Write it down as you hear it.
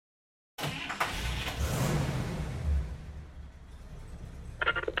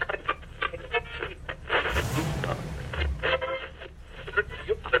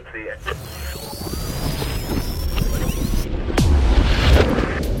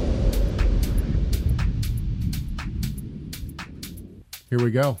Here we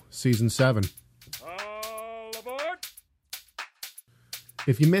go. Season 7. All aboard!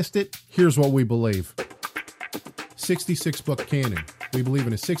 If you missed it, here's what we believe. 66-book canon. We believe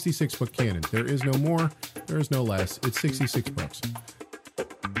in a 66-book canon. There is no more. There is no less. It's 66 books.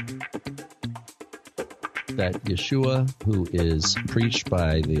 That Yeshua, who is preached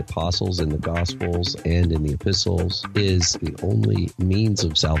by the apostles in the Gospels and in the epistles, is the only means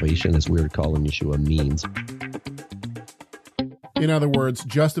of salvation, as we're calling Yeshua means. In other words,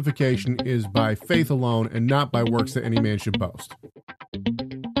 justification is by faith alone and not by works that any man should boast.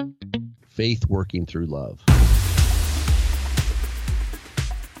 Faith working through love.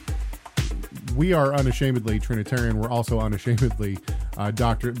 We are unashamedly Trinitarian. We're also unashamedly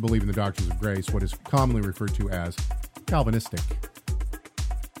believe in the doctrines of grace, what is commonly referred to as Calvinistic.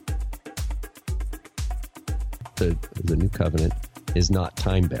 The new covenant is not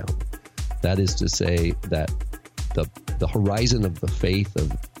time-bound. That is to say that the horizon of the faith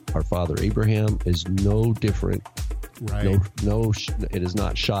of our father Abraham is no different. Right. It is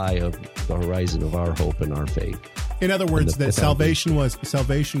not shy of the horizon of our hope and our faith. In other words, that salvation was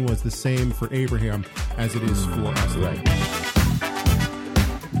the same for Abraham as it is for us. Right.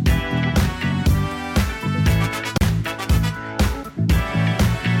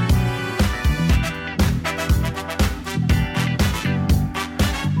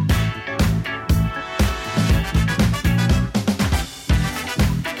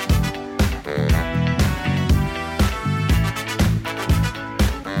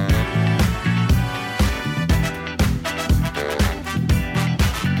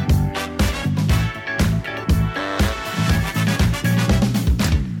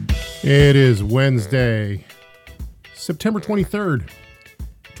 It is Wednesday, September 23rd,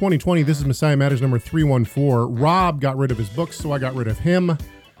 2020. This is Messiah Matters number 314. Rob got rid of his books, so I got rid of him.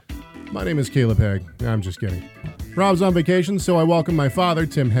 My name is Caleb Haig. I'm just kidding. Rob's on vacation, so I welcome my father,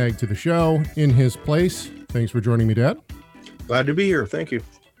 Tim Haig, to the show in his place. Thanks for joining me, Dad. Glad to be here. Thank you.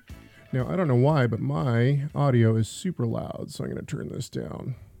 Now, I don't know why, but my audio is super loud, so I'm going to turn this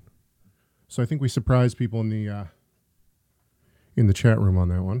down. So I think we surprised people in the chat room on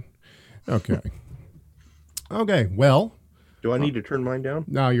that one. Okay. Okay, well. Do I need to turn mine down?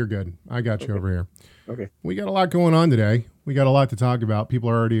 No, you're good. I got you over here. Okay. We got a lot going on today. We got a lot to talk about.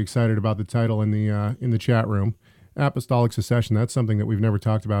 People are already excited about the title in the chat room. Apostolic Succession. That's something that we've never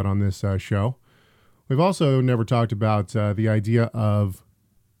talked about on this show. We've also never talked about the idea of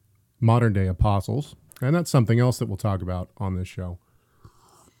modern-day apostles, and that's something else that we'll talk about on this show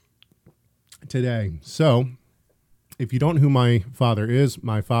today. So, if you don't know who my father is,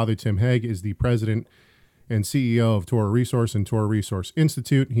 my father, Tim Haig, is the president and CEO of Torah Resource and Torah Resource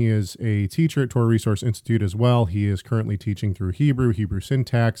Institute. He is a teacher at Torah Resource Institute as well. He is currently teaching through Hebrew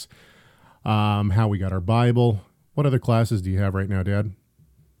syntax, how we got our Bible. What other classes do you have right now, Dad?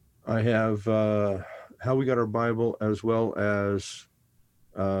 I have how we got our Bible, as well as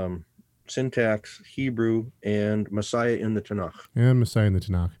syntax, Hebrew, and Messiah in the Tanakh. And Messiah in the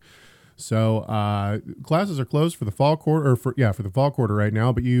Tanakh. So classes are closed for the fall quarter, for the fall quarter right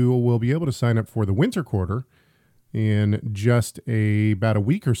now, but you will be able to sign up for the winter quarter in just about a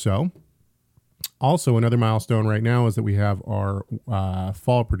week or so. Also, another milestone right now is that we have our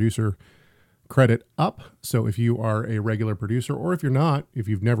fall producer credit up. So if you are a regular producer, or if you're not, if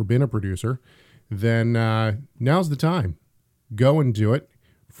you've never been a producer, then now's the time. Go and do it.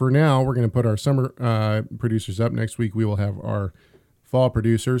 For now, we're going to put our summer producers up. Next week, we will have our fall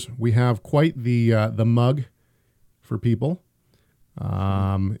producers. We have quite the mug for people.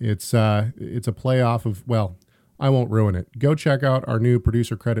 It's a playoff of, well, I won't ruin it. Go check out our new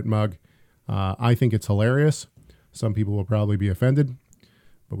producer credit mug. I think it's hilarious. Some people will probably be offended,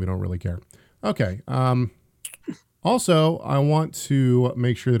 but we don't really care. Okay. Also, I want to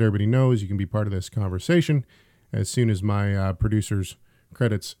make sure that everybody knows you can be part of this conversation. As soon as my producers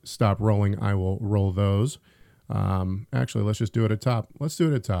credits stop rolling, I will roll those. Actually, let's just do it at top. Let's do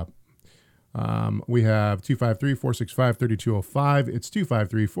it at top. We have 253-465-3205. It's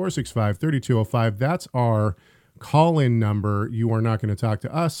 253-465-3205. That's our call-in number. You are not going to talk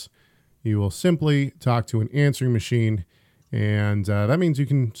to us. You will simply talk to an answering machine, and that means you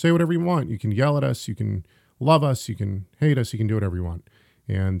can say whatever you want. You can yell at us. You can love us. You can hate us. You can do whatever you want.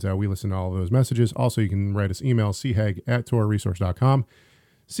 And we listen to all of those messages. Also, you can write us email, chag@torahresource.com.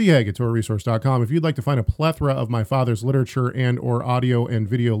 chag@torahresource.com. If you'd like to find a plethora of my father's literature and or audio and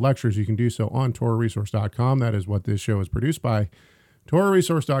video lectures, you can do so on torahresource.com. That is what this show is produced by.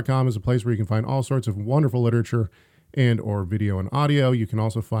 torahresource.com is a place where you can find all sorts of wonderful literature and or video and audio. You can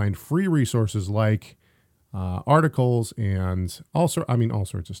also find free resources like articles and all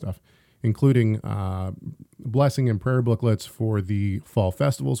sorts of stuff. including blessing and prayer booklets for the fall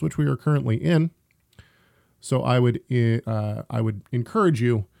festivals, which we are currently in. So I would encourage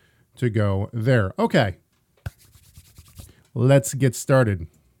you to go there. Okay, let's get started.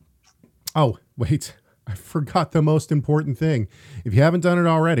 Oh, wait, I forgot the most important thing. If you haven't done it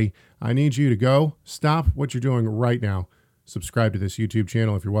already, I need you to go stop what you're doing right now. Subscribe to this YouTube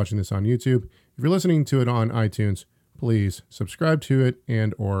channel if you're watching this on YouTube. If you're listening to it on iTunes, please subscribe to it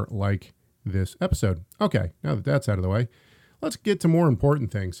and or like this episode. Okay, now that that's out of the way, let's get to more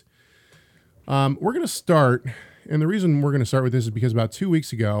important things. We're going to start, and the reason we're going to start with this is because about 2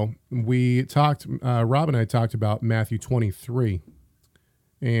 weeks ago, we talked, Rob and I talked about Matthew 23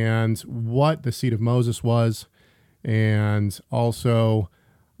 and what the seat of Moses was, and also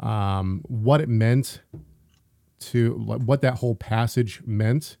what it meant what that whole passage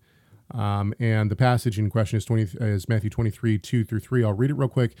meant. And the passage in question is Matthew 23, 2-3. I'll read it real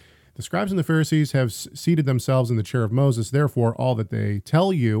quick. The scribes and the Pharisees have seated themselves in the chair of Moses. Therefore, all that they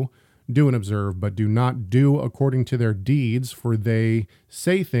tell you, do and observe, but do not do according to their deeds, for they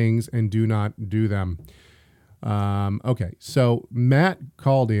say things and do not do them. Okay, so Matt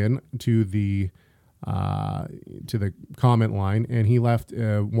called in to the comment line, and he left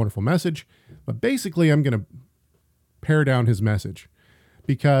a wonderful message. But basically, I'm going to pare down his message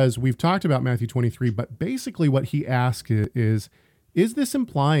because we've talked about Matthew 23, but basically what he asked is this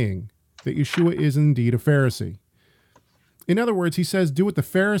implying that Yeshua is indeed a Pharisee? In other words, he says, do what the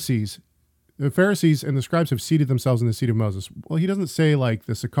Pharisees and the scribes have seated themselves in the seat of Moses. Well, he doesn't say like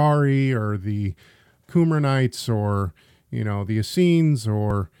the Sicarii or the Qumranites or, the Essenes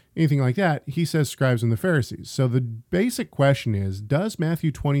or anything like that. He says scribes and the Pharisees. So the basic question is, does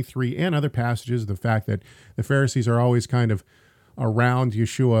Matthew 23 and other passages, the fact that the Pharisees are always kind of around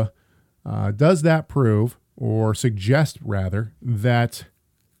Yeshua, does that prove or suggest rather that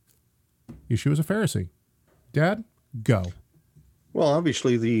Yeshua is a Pharisee? Dad, go. Well,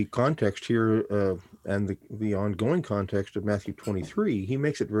 obviously the context here and the ongoing context of Matthew 23, he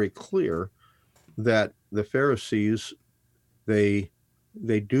makes it very clear that the Pharisees, they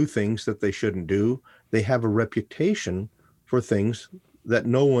do things that they shouldn't do. They have a reputation for things that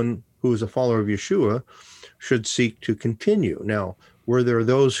no one who is a follower of Yeshua should seek to continue. Now, were there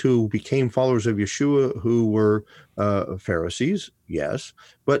those who became followers of Yeshua who were Pharisees? Yes,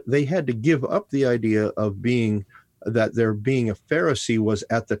 but they had to give up the idea of being a Pharisee was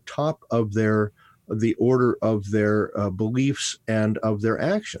at the top of the order of their beliefs and of their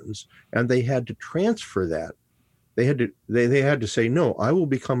actions, and they had to transfer that. They had to say, no, I will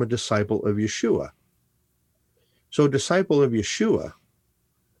become a disciple of Yeshua. So disciple of Yeshua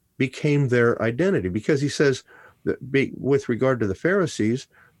became their identity, because he says that with regard to the Pharisees,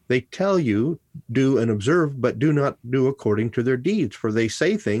 they tell you, do and observe, but do not do according to their deeds, for they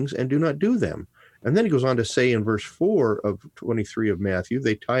say things and do not do them. And then he goes on to say in verse 4 of 23 of Matthew,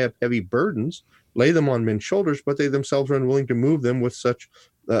 they tie up heavy burdens, lay them on men's shoulders, but they themselves are unwilling to move them with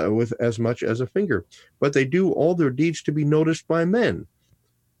as much as a finger. But they do all their deeds to be noticed by men,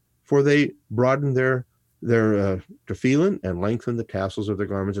 for they broaden their tefillin and lengthen the tassels of their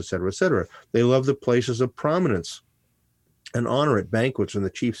garments, etc., etc. They love the places of prominence and honor at banquets and the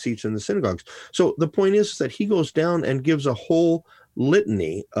chief seats in the synagogues. So the point is that he goes down and gives a whole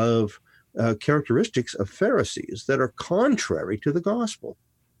litany of characteristics of Pharisees that are contrary to the gospel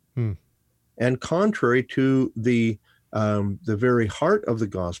and contrary to the very heart of the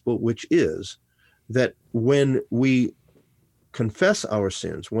gospel, which is that when we confess our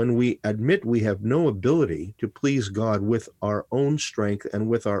sins, when we admit we have no ability to please God with our own strength and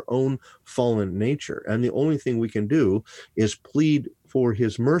with our own fallen nature, and the only thing we can do is plead for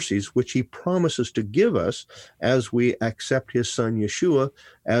his mercies, which he promises to give us as we accept his son Yeshua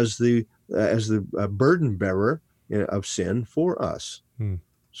as the burden bearer of sin for us.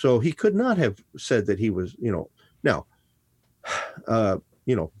 So he could not have said that he was,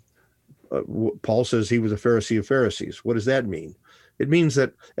 Paul says he was a Pharisee of Pharisees. What does that mean? It means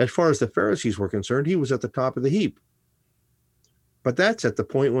that as far as the Pharisees were concerned, he was at the top of the heap. But that's at the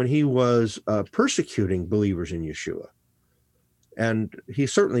point when he was persecuting believers in Yeshua. And he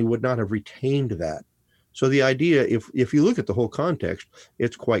certainly would not have retained that. So the idea, if you look at the whole context,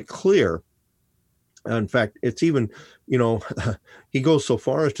 it's quite clear. In fact, it's even, he goes so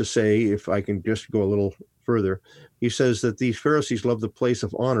far as to say, if I can just go a little further, he says that these Pharisees love the place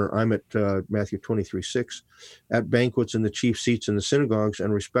of honor. I'm at Matthew 23:6, at banquets in the chief seats in the synagogues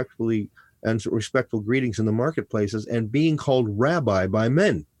and respectful greetings in the marketplaces and being called rabbi by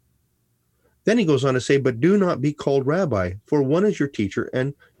men. Then he goes on to say, but do not be called rabbi, for one is your teacher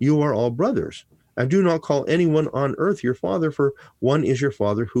and you are all brothers. And do not call anyone on earth your father, for one is your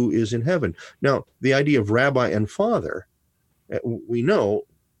Father who is in heaven. Now, the idea of rabbi and father, we know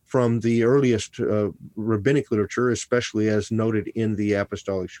from the earliest rabbinic literature, especially as noted in the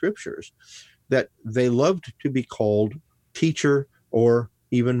apostolic scriptures, that they loved to be called teacher or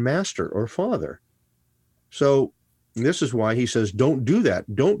even master or father. So this is why he says, don't do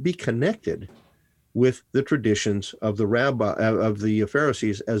that. Don't be connected with the traditions of the of the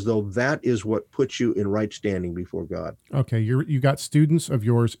Pharisees, as though that is what puts you in right standing before God. Okay, you got students of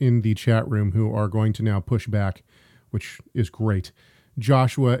yours in the chat room who are going to now push back, which is great.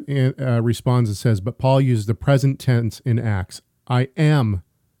 Joshua responds and says, but Paul uses the present tense in Acts. I am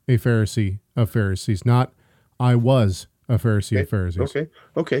a Pharisee of Pharisees, not I was a Pharisee of Pharisees.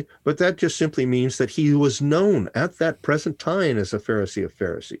 Okay. But that just simply means that he was known at that present time as a Pharisee of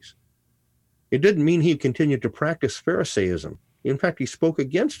Pharisees. It didn't mean he continued to practice Pharisaism. In fact, he spoke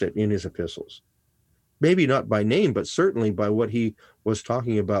against it in his epistles. Maybe not by name, but certainly by what he was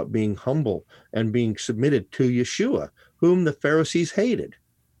talking about, being humble and being submitted to Yeshua, whom the Pharisees hated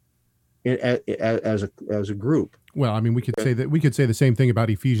as a group. Well, I mean, we could say the same thing about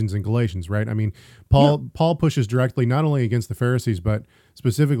Ephesians and Galatians, right? I mean, Paul pushes directly not only against the Pharisees, but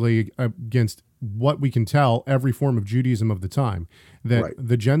specifically against what we can tell every form of Judaism of the time, that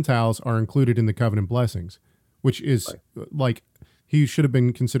the Gentiles are included in the covenant blessings, which is like he should have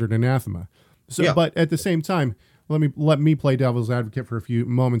been considered anathema. So, but at the same time, let me play devil's advocate for a few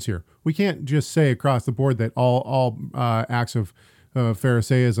moments here. We can't just say across the board that all acts of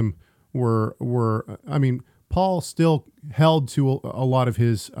Pharisaism were. I mean, Paul still held to a lot of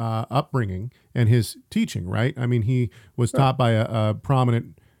his upbringing and his teaching, right? I mean, he was taught by a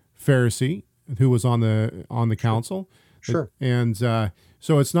prominent Pharisee who was on the council. Sure. And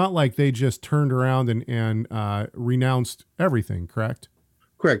so it's not like they just turned around and renounced everything, correct?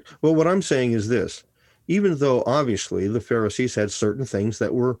 Correct. Well, what I'm saying is this. Even though obviously the Pharisees had certain things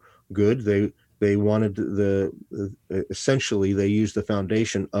that were good, they wanted essentially they used the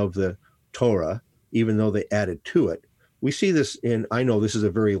foundation of the Torah, even though they added to it. We see this in, I know this is a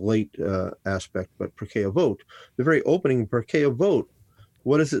very late aspect, but Pirkei Avot, the very opening Pirkei Avot,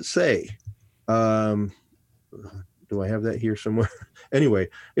 what does it say? Do I have that here somewhere? Anyway,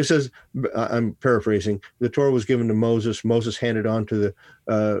 it says, I'm paraphrasing, the Torah was given to Moses. Moses handed on to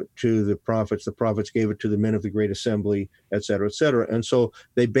the prophets. The prophets gave it to the men of the great assembly, et cetera, et cetera. And so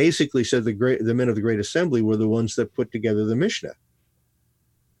they basically said the men of the great assembly were the ones that put together the Mishnah.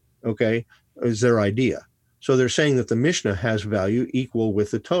 Okay, is their idea. So they're saying that the Mishnah has value equal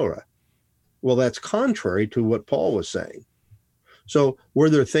with the Torah. Well, that's contrary to what Paul was saying. So were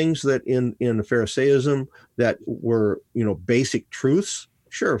there things that in the Pharisaism that were, basic truths?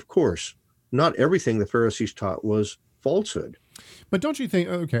 Sure, of course. Not everything the Pharisees taught was falsehood. But don't you think,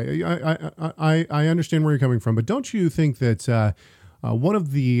 okay, I understand where you're coming from, but don't you think that one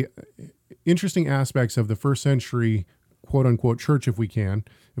of the interesting aspects of the first century quote unquote church, if we can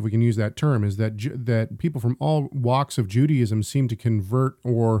use that term, is that people from all walks of Judaism seem to convert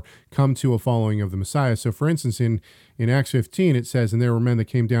or come to a following of the Messiah. So for instance, in Acts 15, it says, and there were men that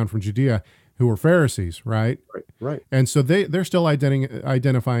came down from Judea who were Pharisees, right? Right. And so they're still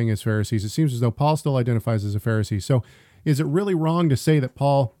identifying as Pharisees. It seems as though Paul still identifies as a Pharisee. So is it really wrong to say that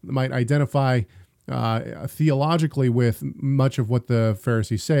Paul might identify theologically with much of what the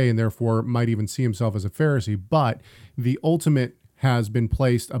Pharisees say, and therefore might even see himself as a Pharisee, but the ultimate has been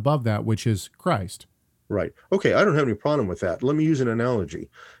placed above that, which is Christ? Right. Okay, I don't have any problem with that. Let me use an analogy.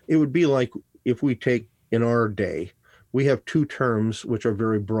 It would be like if we take, in our day, we have two terms which are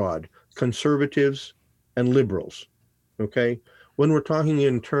very broad, conservatives and liberals. Okay? When we're talking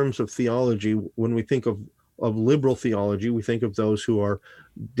in terms of theology, when we think of liberal theology, we think of those who are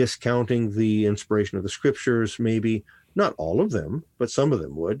discounting the inspiration of the scriptures, maybe not all of them, but some of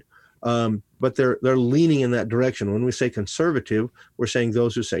them would. But they're leaning in that direction. When we say conservative, we're saying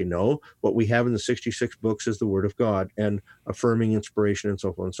those who say no, what we have in the 66 books is the word of God and affirming inspiration and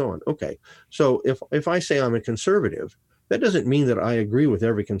so forth and so on. Okay, so if I say I'm a conservative, that doesn't mean that I agree with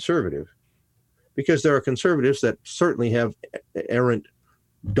every conservative, because there are conservatives that certainly have errant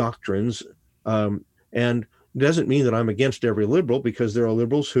doctrines, and it doesn't mean that I'm against every liberal, because there are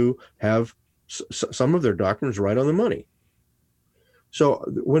liberals who have some of their doctrines right on the money. So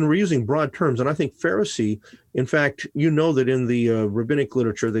when we're using broad terms, and I think Pharisee, in fact, that in the rabbinic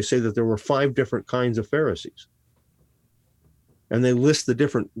literature, they say that there were 5 different kinds of Pharisees. And they list the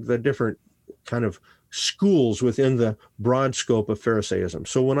different kind of schools within the broad scope of Pharisaism.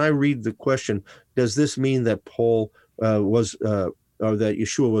 So when I read the question, does this mean that Paul or that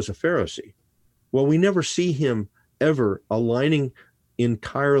Yeshua was a Pharisee? Well, we never see him ever aligning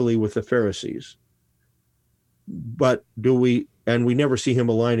entirely with the Pharisees. but we never see him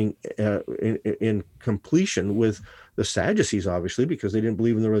aligning in completion with the Sadducees, obviously, because they didn't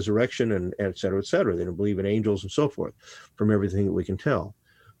believe in the resurrection and et cetera, et cetera. They didn't believe in angels and so forth, from everything that we can tell.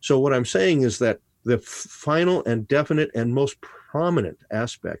 So what I'm saying is that the final and definite and most prominent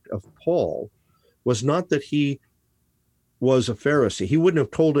aspect of Paul was not that he was a Pharisee. He wouldn't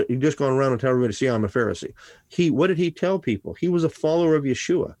have told it. He'd just gone around and tell everybody, see, I'm a Pharisee. What did he tell people? He was a follower of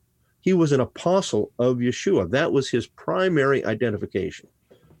Yeshua. He was an apostle of Yeshua. That was his primary identification.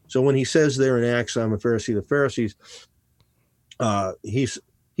 So when he says there in Acts, I'm a Pharisee, the Pharisees,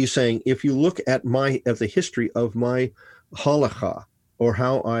 he's saying, if you look at the history of my halakha, or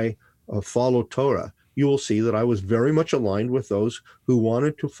how I follow Torah, you will see that I was very much aligned with those who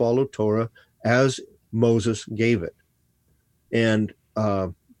wanted to follow Torah as Moses gave it, and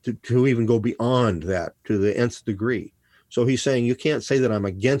to even go beyond that to the nth degree. So he's saying you can't say that I'm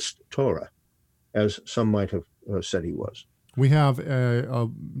against Torah, as some might have said he was. We have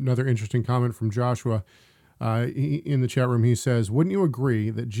another interesting comment from Joshua in the chat room. He says, wouldn't you agree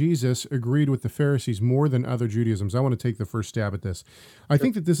that Jesus agreed with the Pharisees more than other Judaisms? I want to take the first stab at this. I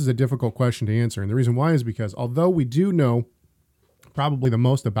think that this is a difficult question to answer. And the reason why is because although we do know probably the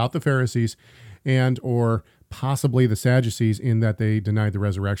most about the Pharisees and or possibly the Sadducees in that they denied the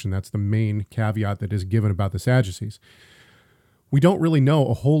resurrection, that's the main caveat that is given about the Sadducees. We don't really know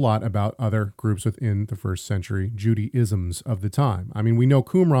a whole lot about other groups within the first century Judaisms of the time. I mean, we know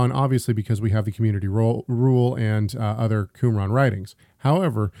Qumran, obviously, because we have the community rule and other Qumran writings.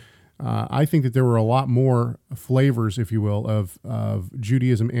 However, I think that there were a lot more flavors, if you will, of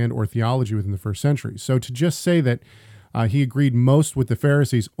Judaism and or theology within the first century. So to just say that he agreed most with the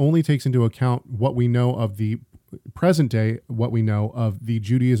Pharisees only takes into account what we know of the present day, what we know of the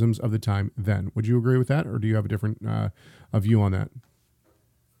Judaisms of the time then. Would you agree with that, or do you have a different a view on that?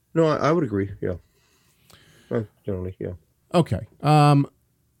 No, I would agree. Yeah. Generally, yeah. Okay.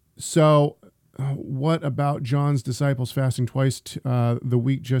 So what about John's disciples fasting twice the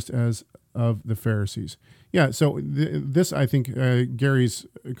week just as of the Pharisees? Yeah, so this, I think, Gary's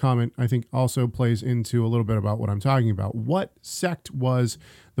comment, I think, also plays into a little bit about what I'm talking about. What sect was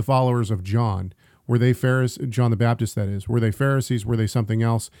the followers of John? Were they Pharisees, John the Baptist, that is? Were they Pharisees? Were they something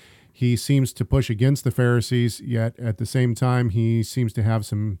else? He seems to push against the Pharisees, yet at the same time, he seems to have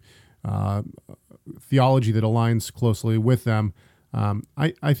some theology that aligns closely with them.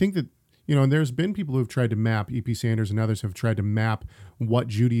 I think that, you know, and there's been people who have tried to map, E.P. Sanders and others have tried to map what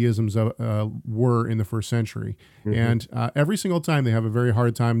Judaisms were in the first century. Mm-hmm. And every single time they have a very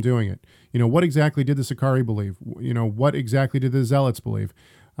hard time doing it. You know, what exactly did the Sicarii believe? You know, what exactly did the Zealots believe?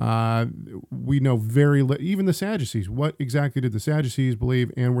 We know even the Sadducees. What exactly did the Sadducees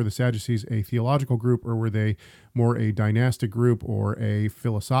believe? And were the Sadducees a theological group, or were they more a dynastic group or a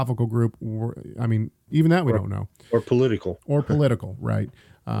philosophical group? Or, I mean, even that we don't know. Or political. Or political, right.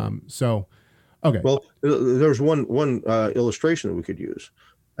 So, okay. Well, there's one illustration that we could use,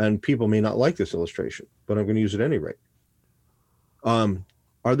 and people may not like this illustration, but I'm going to use it at any rate.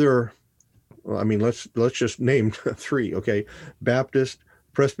 Are there? Well, I mean, let's just name three. Okay, Baptist,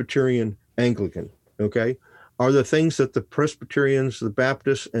 Presbyterian, Anglican. Okay, are the things that the Presbyterians, the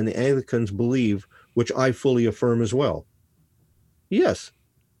Baptists, and the Anglicans believe, which I fully affirm as well? Yes,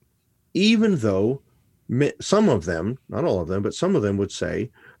 even though some of them, not all of them, but some of them would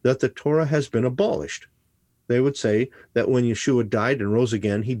say that the Torah has been abolished. They would say that when Yeshua died and rose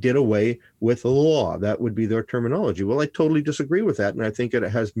again, he did away with the law. That would be their terminology. Well, I totally disagree with that, and I think that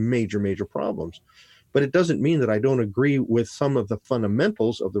it has major, major problems. But it doesn't mean that I don't agree with some of the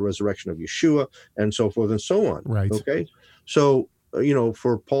fundamentals of the resurrection of Yeshua and so forth and so on. Right. Okay. So, you know,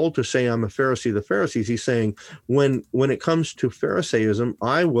 for Paul to say I'm a Pharisee of the Pharisees, he's saying when it comes to Pharisaism,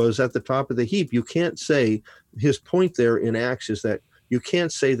 I was at the top of the heap. You can't say, his point there in Acts is that you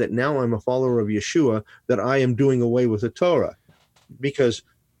can't say that now I'm a follower of Yeshua, that I am doing away with the Torah, because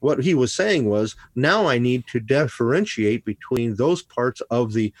what he was saying was, now I need to differentiate between those parts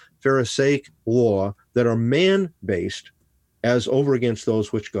of the Pharisaic law that are man-based as over against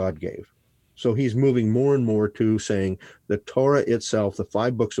those which God gave. So he's moving more and more to saying the Torah itself, the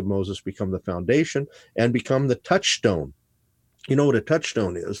 5 books of Moses, become the foundation and become the touchstone. You know what a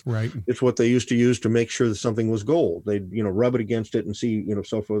touchstone is? Right. It's what they used to use to make sure that something was gold. They'd, rub it against it and see,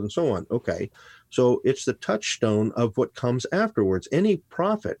 so forth and so on. Okay. So it's the touchstone of what comes afterwards. Any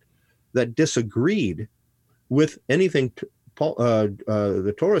prophet that disagreed with anything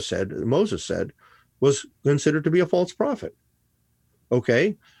the Torah said, Moses said, was considered to be a false prophet.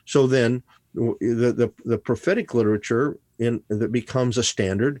 Okay. So then the prophetic literature that becomes a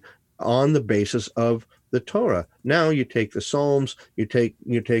standard on the basis of the Torah. Now you take the Psalms, you take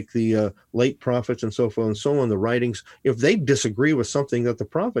the late prophets and so forth and so on, the writings. If they disagree with something that the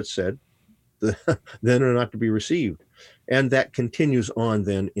prophet said, then they're not to be received. And that continues on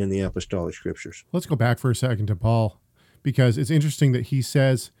then in the apostolic scriptures. Let's go back for a second to Paul, because it's interesting that he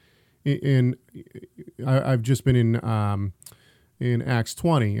says I've just been in Acts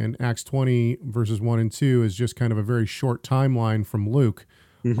 20, and Acts 20 verses 1 and 2 is just kind of a very short timeline from Luke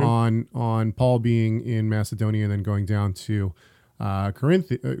on Paul being in Macedonia and then going down to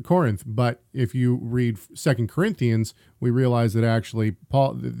Corinth. But if you read 2 Corinthians, we realize that actually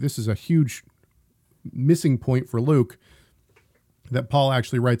this is a huge missing point for Luke, that Paul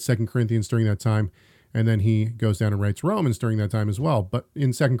actually writes 2 Corinthians during that time, and then he goes down and writes Romans during that time as well. But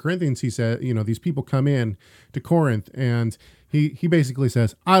in 2 Corinthians, he said, these people come in to Corinth, and he basically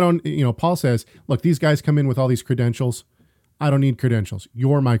says, Paul says, look, these guys come in with all these credentials. I don't need credentials.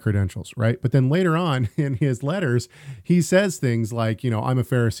 You're my credentials, right? But then later on in his letters, he says things like, I'm a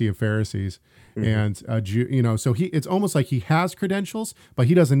Pharisee of Pharisees, and a Jew, so it's almost like he has credentials, but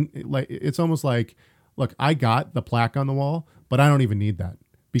he doesn't. It's almost like, look, I got the plaque on the wall, but I don't even need that,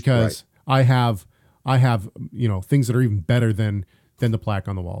 because I have things that are even better than the plaque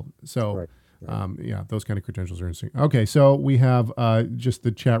on the wall. So those kind of credentials are interesting. Okay, so we have just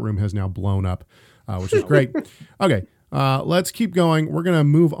the chat room has now blown up, which is great. Okay, let's keep going. We're going to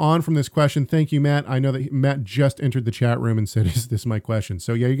move on from this question. Thank you, Matt. I know that Matt just entered the chat room and said, is this my question?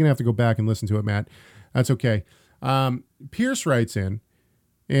 So yeah, you're going to have to go back and listen to it, Matt. That's okay. Pierce writes in,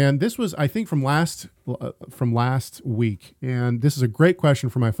 and this was, I think, from last week. And this is a great question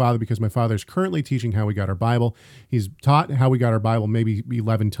for my father, because my father is currently teaching How We Got Our Bible. He's taught How We Got Our Bible maybe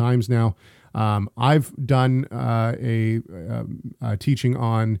 11 times now. I've done a teaching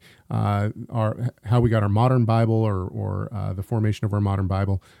on How We Got Our Modern Bible, or the formation of our modern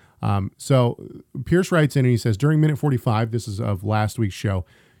Bible. So Pierce writes in and he says, during minute 45, this is of last week's show,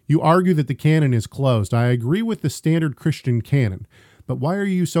 you argue that the canon is closed. I agree with the standard Christian canon. But why are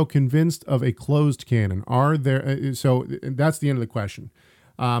you so convinced of a closed canon? Are there? So that's the end of the question.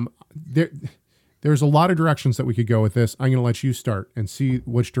 There's a lot of directions that we could go with this. I'm going to let you start and see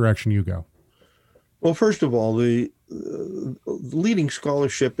which direction you go. Well, first of all, the leading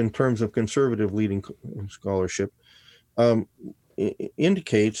scholarship in terms of conservative leading scholarship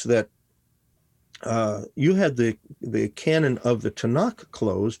indicates that you had the canon of the Tanakh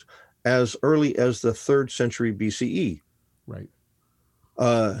closed as early as the 3rd century BCE. Right.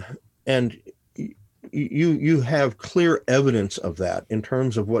 And you have clear evidence of that in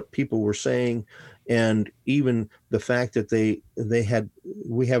terms of what people were saying, and even the fact that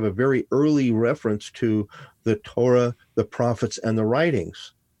we have a very early reference to the Torah, the prophets, and the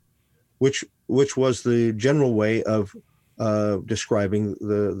writings, which was the general way of describing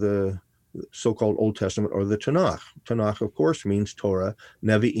the so-called Old Testament, or the Tanakh. Tanakh, of course, means Torah,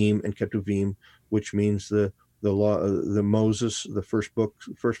 Nevi'im, and Ketuvim, which means the law, the Moses, the first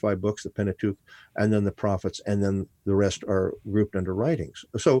 5 books, the Pentateuch, and then the prophets, and then the rest are grouped under writings.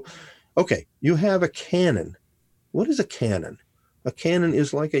 So, okay, you have a canon. What is a canon? A canon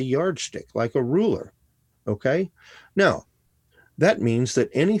is like a yardstick, like a ruler. Okay? Now, that means that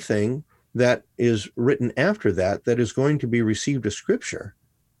anything that is written after that is going to be received as scripture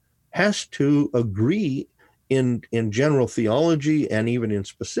has to agree in general theology and even in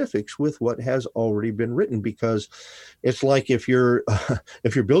specifics with what has already been written, because it's like if you're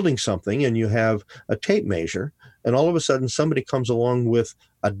building something and you have a tape measure, and all of a sudden somebody comes along with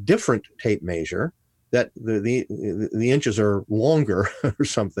a different tape measure that the inches are longer or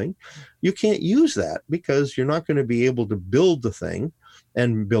something, you can't use that, because you're not going to be able to build the thing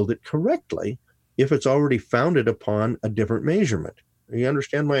and build it correctly if it's already founded upon a different measurement. You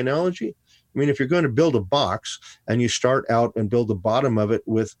understand my analogy? I mean, if you're going to build a box and you start out and build the bottom of it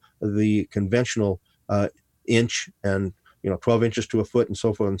with the conventional inch and 12 inches to a foot and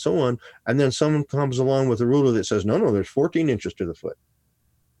so forth and so on, and then someone comes along with a ruler that says, no, there's 14 inches to the foot.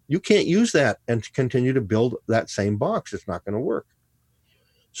 You can't use that and continue to build that same box. It's not going to work.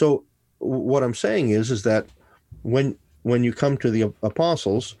 So what I'm saying is that when you come to the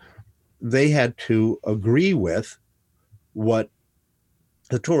apostles, they had to agree with what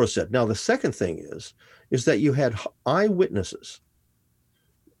the Torah said. Now, the second thing is that you had eyewitnesses.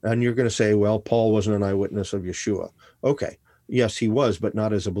 And you're going to say, well, Paul wasn't an eyewitness of Yeshua. Okay. Yes, he was, but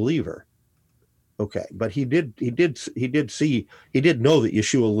not as a believer. Okay. But he did know that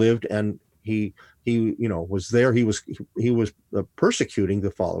Yeshua lived, and he was there. He was persecuting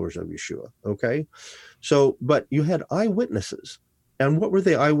the followers of Yeshua. Okay. So, but you had eyewitnesses. And what were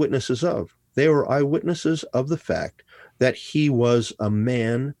they eyewitnesses of? They were eyewitnesses of the fact that he was a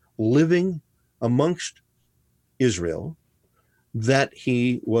man living amongst Israel, that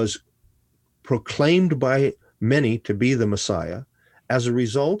he was proclaimed by many to be the Messiah. As a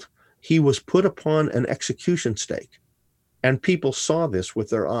result, he was put upon an execution stake, and people saw this with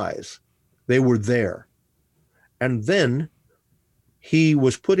their eyes. They were there. And then he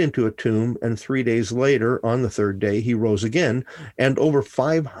was put into a tomb, and 3 days later, on the third day, he rose again, and over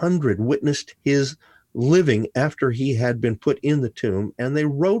 500 witnessed his living after he had been put in the tomb, and they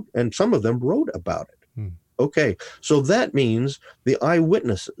wrote, and some of them wrote about it. Okay, so that means the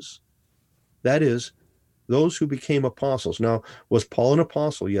eyewitnesses, that is, those who became apostles. Now, was Paul an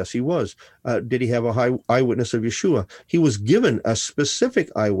apostle? Yes, he was. Did he have a high eyewitness of Yeshua? He was given a specific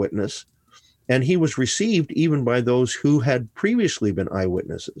eyewitness, and he was received even by those who had previously been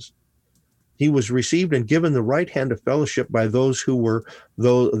eyewitnesses. He was received and given the right hand of fellowship by those who were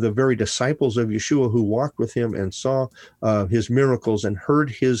the very disciples of Yeshua, who walked with him and saw his miracles and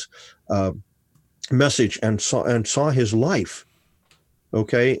heard his message and saw his life.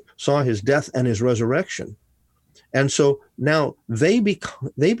 Okay, saw his death and his resurrection. And so now they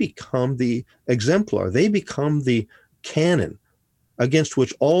become the exemplar. They become the canon against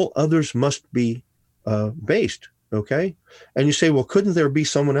which all others must be based. Okay, and you say, well, couldn't there be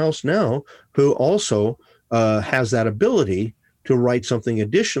someone else now who also has that ability to write something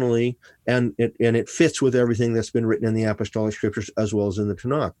additionally, and it fits with everything that's been written in the apostolic scriptures as well as in the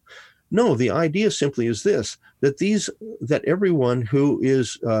Tanakh? No, the idea simply is this: that everyone who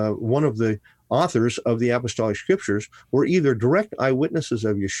is one of the authors of the apostolic scriptures were either direct eyewitnesses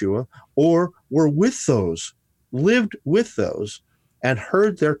of Yeshua, or were with those, lived with those, and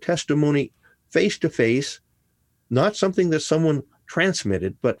heard their testimony face to face, not something that someone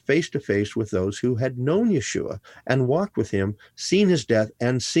transmitted, but face to face with those who had known Yeshua and walked with him, seen his death,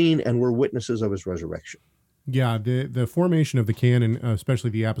 and were witnesses of his resurrection. Yeah, the formation of the canon, especially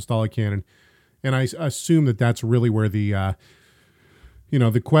the apostolic canon, and I assume that that's really where the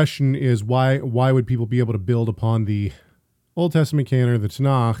the question is, why would people be able to build upon the Old Testament canon or the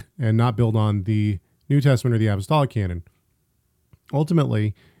Tanakh and not build on the New Testament or the apostolic canon?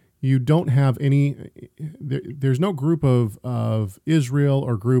 Ultimately, you don't have any. There's no group of Israel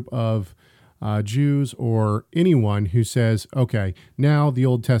or group of Jews or anyone who says, okay, now the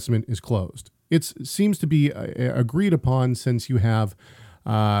Old Testament is closed. It seems to be agreed upon since you have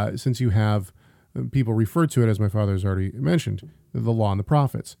people refer to it, as my father has already mentioned, the law and the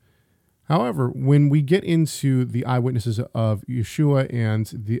prophets. However, when we get into the eyewitnesses of Yeshua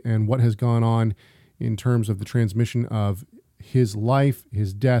and what has gone on in terms of the transmission of his life,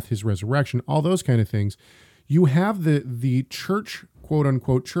 his death, his resurrection, all those kind of things, you have the church, quote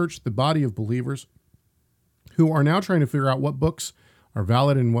unquote church, the body of believers, who are now trying to figure out what books are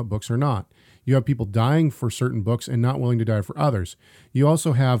valid and what books are not. You have people dying for certain books and not willing to die for others. You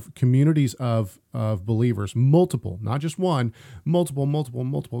also have communities of believers, multiple, not just one,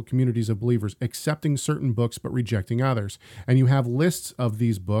 multiple communities of believers accepting certain books but rejecting others. And you have lists of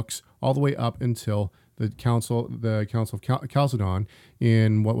these books all the way up until the Council of Chalcedon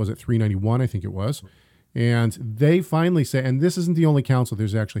in, 391, I think it was. And they finally say, and this isn't the only council,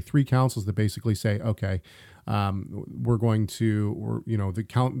 there's actually 3 councils that basically say, okay, the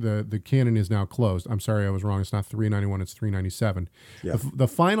canon is now closed. I'm sorry, I was wrong. It's not 391, it's 397. Yeah. The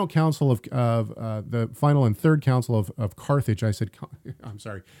final council of the final and third council of Carthage, I'm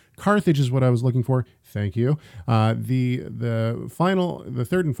sorry, Carthage is what I was looking for. Thank you. The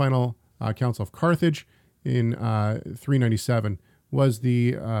third and final council of Carthage in 397 was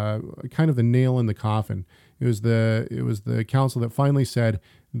the kind of the nail in the coffin. It was the council that finally said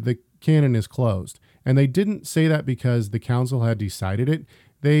the canon is closed. And they didn't say that because the council had decided it.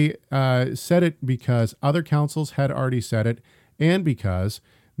 They said it because other councils had already said it, and because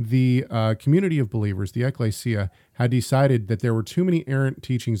the community of believers, the ecclesia, had decided that there were too many errant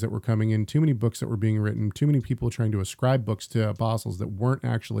teachings that were coming in, too many books that were being written, too many people trying to ascribe books to apostles that weren't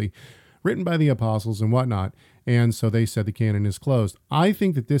actually written by the apostles and whatnot. And so they said the canon is closed. I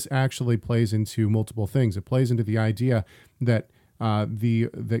think that this actually plays into multiple things. It plays into the idea that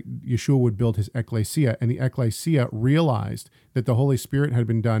that Yeshua would build his ecclesia, and the ecclesia realized that the Holy Spirit had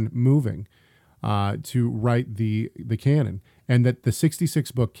been done moving to write the canon, and that the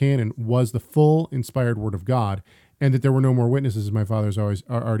 66-book canon was the full inspired word of God, and that there were no more witnesses, as my father's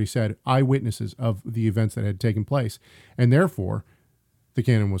already said, eyewitnesses of the events that had taken place, and therefore the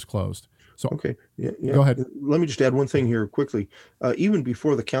canon was closed. So, okay, yeah. Go ahead. Let me just add one thing here quickly. Even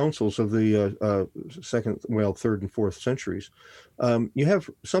before the councils of the third and fourth centuries, you have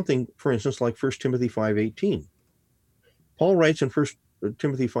something, for instance, like 1 Timothy 5:18. Paul writes in 1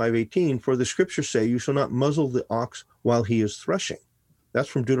 Timothy 5:18, "For the scriptures say, you shall not muzzle the ox while he is threshing." That's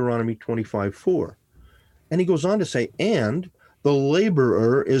from Deuteronomy 25:4. And he goes on to say, and the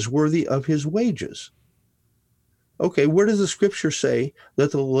laborer is worthy of his wages. Okay, where does the scripture say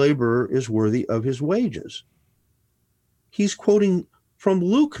that the laborer is worthy of his wages? He's quoting from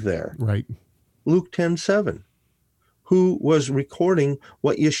Luke there. Right. Luke 10:7, who was recording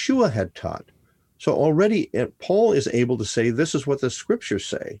what Yeshua had taught. So already Paul is able to say, this is what the scriptures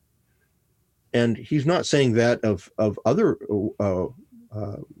say. And he's not saying that of other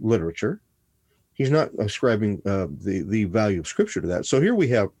literature. He's not ascribing the value of scripture to that. So here we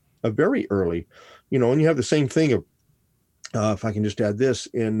have a very early, and you have the same thing of, if I can just add this,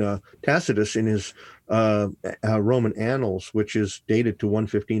 in Tacitus in his Roman Annals, which is dated to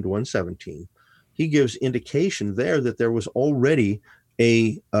 115 to 117, he gives indication there that there was already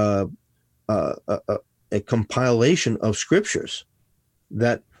a compilation of scriptures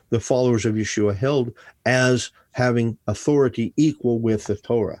that the followers of Yeshua held as having authority equal with the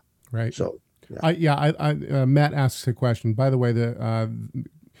Torah. Right. So, Matt asks a question. By the way, the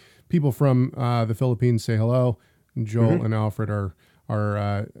people from the Philippines say hello. Joel and Alfred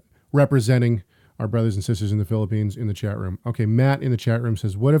are representing our brothers and sisters in the Philippines in the chat room. Okay, Matt in the chat room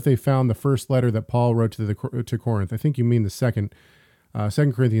says, "What if they found the first letter that Paul wrote to Corinth?" I think you mean the second.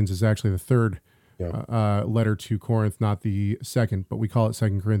 2 Corinthians is actually the third letter to Corinth, not the second, but we call it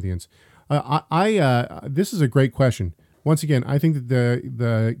 2 Corinthians. This is a great question. Once again, I think that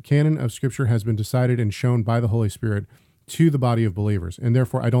the canon of Scripture has been decided and shown by the Holy Spirit to the body of believers, and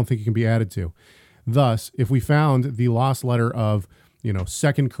therefore I don't think it can be added to. Thus, if we found the lost letter of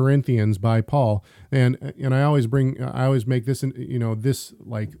 2 Corinthians by Paul, and I always make this this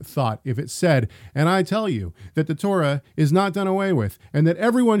like thought. If it said, "And I tell you that the Torah is not done away with, and that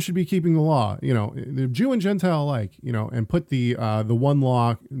everyone should be keeping the law," the Jew and Gentile alike, and put the one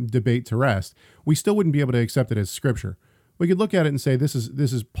law debate to rest, we still wouldn't be able to accept it as scripture. We could look at it and say, this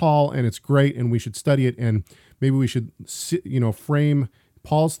is Paul, and it's great, and we should study it, and maybe we should frame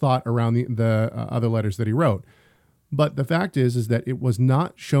Paul's thought around the other letters that he wrote. But the fact is that it was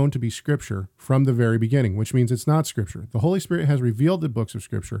not shown to be scripture from the very beginning, which means it's not scripture. The Holy Spirit has revealed the books of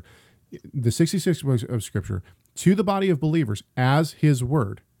scripture, the 66 books of scripture, to the body of believers as his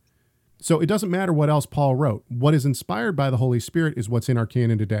word. So it doesn't matter what else Paul wrote. What is inspired by the Holy Spirit is what's in our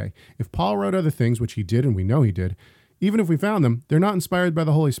canon today. If Paul wrote other things, which he did, and we know he did, even if we found them, they're not inspired by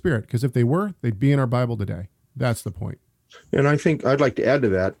the Holy Spirit, because if they were, they'd be in our Bible today. That's the point. And I think I'd like to add to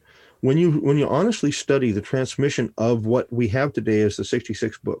that. When you honestly study the transmission of what we have today as the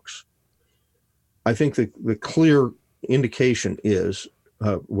 66 books, I think the clear indication is,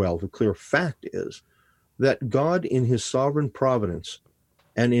 the clear fact is that God in his sovereign providence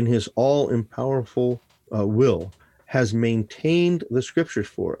and in his all-empowerful will has maintained the scriptures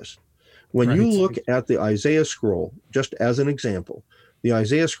for us. When you look at the Isaiah scroll, just as an example, the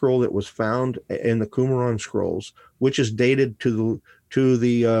Isaiah scroll that was found in the Qumran scrolls, which is dated to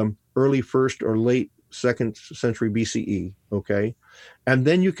the early 1st or late 2nd century BCE, okay? And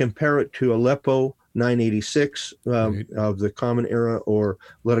then you compare it to Aleppo 986 of the Common Era, or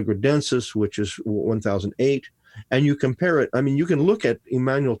Letragradensis, which is 1008, and you compare it. I mean, you can look at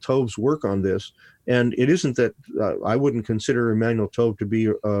Emmanuel Tov's work on this, and it isn't that I wouldn't consider Emmanuel Tov to be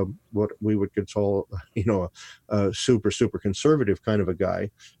what we would call, a super conservative kind of a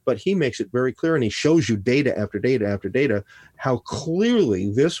guy, but he makes it very clear, and he shows you data after data after data how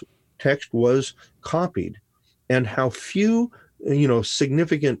clearly this text was copied, and how few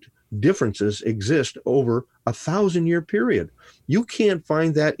significant differences exist over 1,000-year period. You can't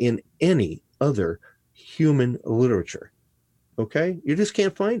find that in any other human literature. Okay, you just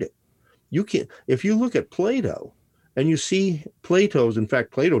can't find it. You can't. If you look at Plato and you see in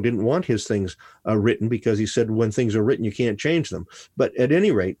fact, Plato didn't want his things written, because he said when things are written, you can't change them. But at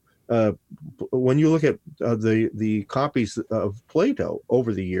any rate, when you look at the copies of Plato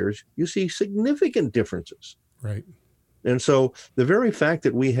over the years, you see significant differences. Right. And so the very fact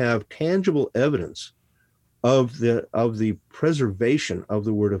that we have tangible evidence of the preservation of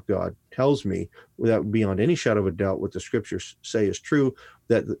the Word of God tells me, without beyond any shadow of a doubt, what the scriptures say is true,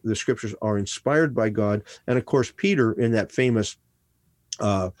 that the scriptures are inspired by God. And of course, Peter, in that famous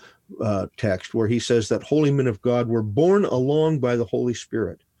text where he says that holy men of God were borne along by the Holy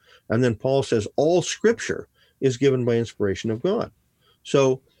Spirit. And then Paul says all scripture is given by inspiration of God.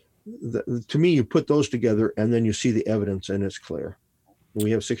 So to me, you put those together and then you see the evidence, and it's clear.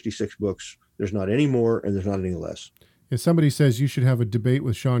 We have 66 books. There's not any more, and there's not any less. If somebody says you should have a debate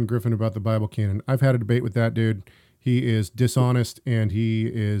with Sean Griffin about the Bible canon, I've had a debate with that dude. He is dishonest, and he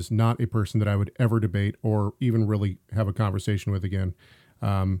is not a person that I would ever debate or even really have a conversation with again.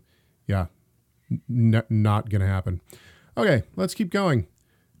 Not going to happen. Okay, let's keep going.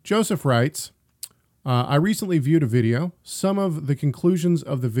 Joseph writes, I recently viewed a video. Some of the conclusions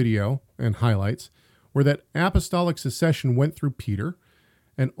of the video and highlights were that apostolic succession went through Peter,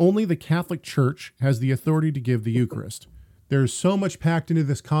 and only the Catholic Church has the authority to give the Eucharist. There's so much packed into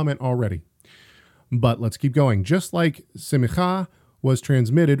this comment already. But let's keep going. Just like Smicha was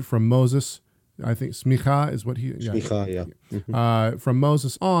transmitted from Moses, I think Smicha is what he... Smicha, yeah. From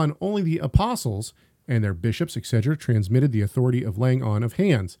Moses on, only the apostles and their bishops, etc., transmitted the authority of laying on of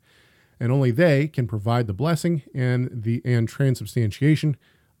hands. And only they can provide the blessing and transubstantiation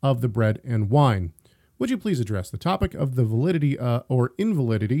of the bread and wine. Would you please address the topic of the validity or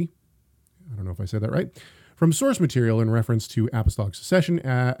invalidity, I don't know if I said that right, from source material in reference to apostolic succession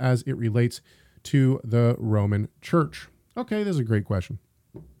as it relates to the Roman Church? Okay, this is a great question.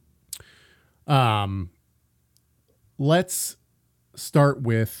 Let's start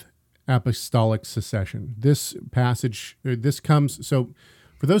with apostolic succession. This passage, so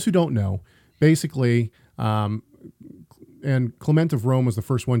for those who don't know, basically, and Clement of Rome was the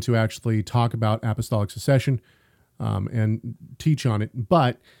first one to actually talk about apostolic succession and teach on it.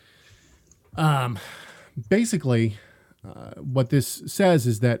 But basically, what this says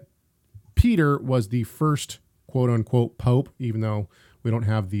is that Peter was the first quote-unquote pope, even though we don't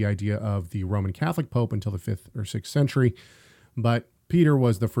have the idea of the Roman Catholic pope until the 5th or 6th century. But Peter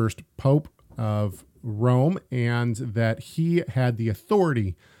was the first pope of Rome, and that he had the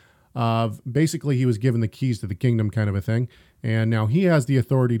authority of, basically he was given the keys to the kingdom kind of a thing, and now he has the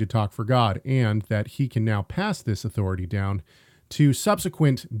authority to talk for God, and that he can now pass this authority down to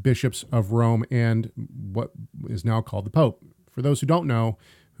subsequent bishops of Rome and what is now called the Pope. For those who don't know,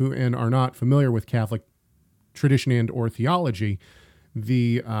 who and are not familiar with Catholic tradition and or theology,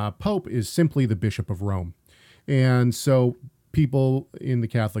 the Pope is simply the Bishop of Rome. And so people in the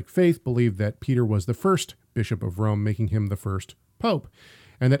Catholic faith believe that Peter was the first Bishop of Rome, making him the first Pope,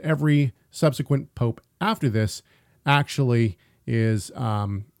 and that every subsequent Pope after this actually is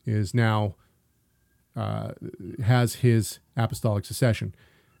now has his apostolic succession.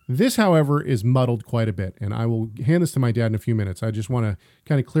 This, however, is muddled quite a bit, and I will hand this to my dad in a few minutes. I just want to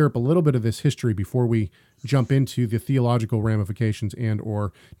kind of clear up a little bit of this history before we jump into the theological ramifications and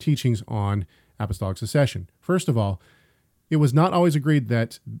or teachings on apostolic succession. First of all, it was not always agreed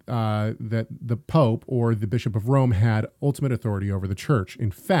that that the Pope or the Bishop of Rome had ultimate authority over the Church.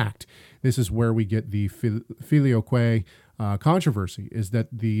 In fact, this is where we get the filioque controversy, is that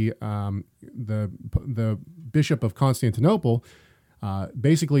the Bishop of Constantinople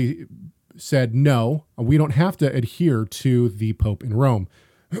basically said, no, we don't have to adhere to the Pope in Rome.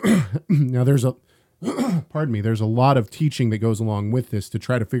 Now, there's a lot of teaching that goes along with this to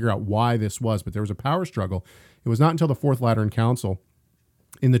try to figure out why this was, but there was a power struggle. It was not until the Fourth Lateran Council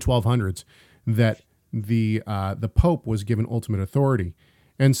in the 1200s that the Pope was given ultimate authority.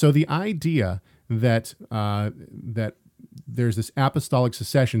 And so the idea that that there's this apostolic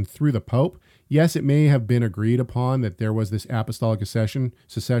succession through the Pope, yes, it may have been agreed upon that there was this apostolic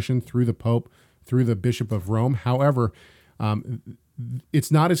succession through the Pope, through the Bishop of Rome. However,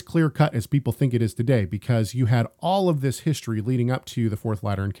 it's not as clear-cut as people think it is today, because you had all of this history leading up to the Fourth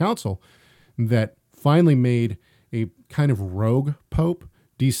Lateran Council that finally made a kind of rogue Pope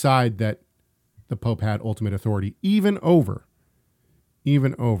decide that the Pope had ultimate authority, even over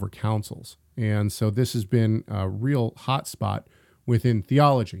councils. And so this has been a real hot spot within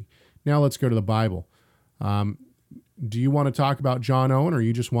theology. Now let's go to the Bible. Do you want to talk about John Owen, or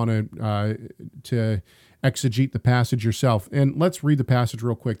you just want to exegete the passage yourself? And let's read the passage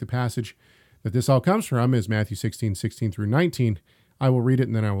real quick. The passage that this all comes from is Matthew 16 through 19. I will read it,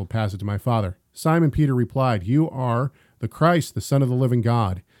 and then I will pass it to my father. Simon Peter replied, "You are the Christ, the Son of the living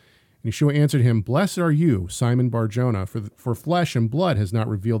God." And Yeshua answered him, "Blessed are you, Simon Bar-Jonah, for flesh and blood has not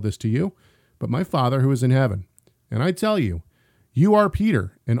revealed this to you, but my Father who is in heaven. And I tell you, you are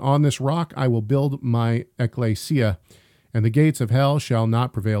Peter, and on this rock I will build my ecclesia, and the gates of hell shall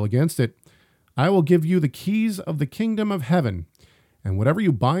not prevail against it. I will give you the keys of the kingdom of heaven, and whatever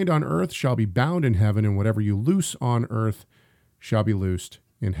you bind on earth shall be bound in heaven, and whatever you loose on earth shall be loosed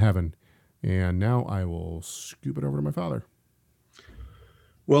in heaven." And now I will scoop it over to my father.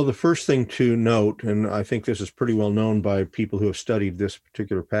 Well, the first thing to note, and I think this is pretty well known by people who have studied this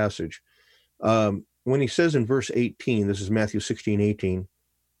particular passage, when he says in verse 18, this is Matthew 16:18,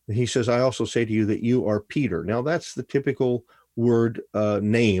 he says, "I also say to you that you are Peter." Now, that's the typical word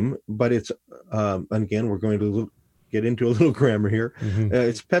name, but it's, and again, we're going to get into a little grammar here. Mm-hmm.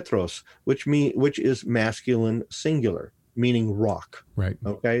 It's Petros, which is masculine singular, meaning rock. Right.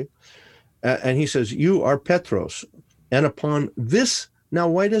 Okay. And he says, "You are Petros. And upon this," now,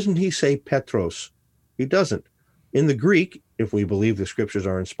 why doesn't he say Petros? He doesn't. In the Greek, if we believe the scriptures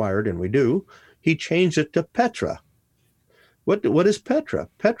are inspired, and we do, he changed it to Petra. What is Petra?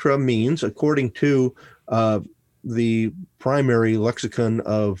 Petra means, according to the primary lexicon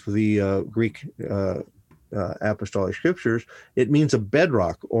of the Greek apostolic scriptures, it means a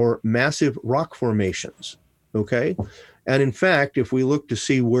bedrock or massive rock formations. Okay. And in fact, if we look to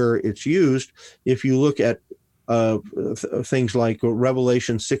see where it's used, if you look at things like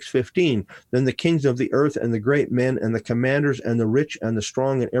Revelation 6:15, then the kings of the earth and the great men and the commanders and the rich and the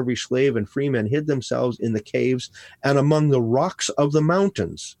strong and every slave and free man hid themselves in the caves and among the rocks of the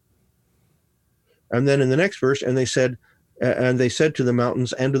mountains. And then in the next verse, and they said to the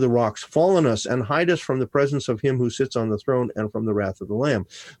mountains and to the rocks, fall on us and hide us from the presence of him who sits on the throne and from the wrath of the Lamb.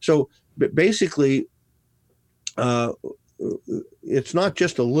 So basically, it's not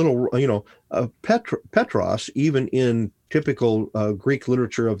just a little, Petros, even in typical Greek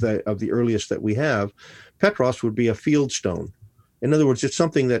literature of the earliest that we have, Petros would be a field stone. In other words, it's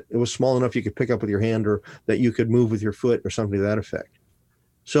something that it was small enough you could pick up with your hand or that you could move with your foot or something to that effect.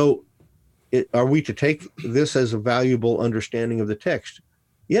 So are we to take this as a valuable understanding of the text?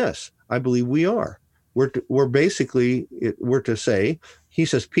 Yes, I believe we are. We're to say, he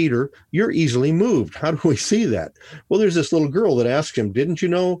says, Peter, you're easily moved. How do we see that? Well, there's this little girl that asks him, don't you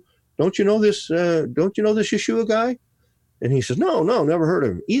know this Yeshua guy? And he says, no, never heard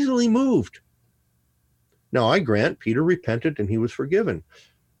of him. Easily moved. Now, I grant Peter repented and he was forgiven.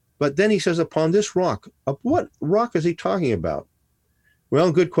 But then he says, upon this rock. What rock is he talking about?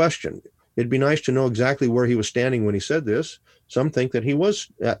 Well, good question. It'd be nice to know exactly where he was standing when he said this. Some think that he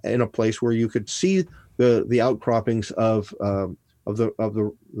was in a place where you could see the outcroppings of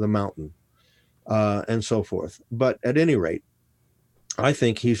the mountain and so forth. But at any rate, I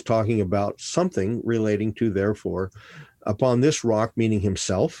think he's talking about something relating to, therefore, upon this rock, meaning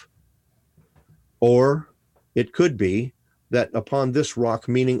himself, or it could be that upon this rock,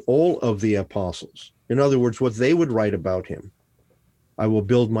 meaning all of the apostles. In other words, what they would write about him. I will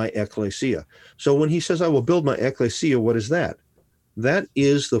build my ecclesia. So when he says, I will build my ecclesia, what is that? That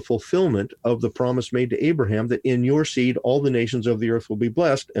is the fulfillment of the promise made to Abraham that in your seed, all the nations of the earth will be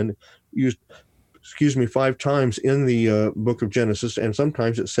blessed, and used, 5 times in the book of Genesis. And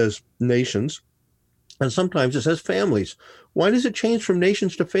sometimes it says nations, and sometimes it says families. Why does it change from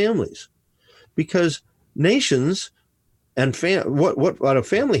nations to families? Because nations and what a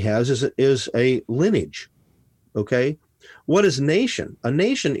family has is a lineage. Okay. What is nation? A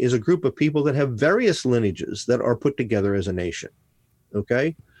nation is a group of people that have various lineages that are put together as a nation.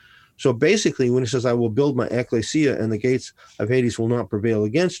 Okay? So basically, when he says, I will build my ecclesia and the gates of Hades will not prevail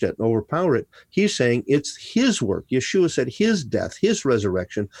against it and overpower it, he's saying it's his work. Yeshua said his death, his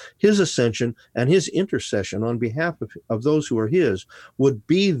resurrection, his ascension, and his intercession on behalf of those who are his would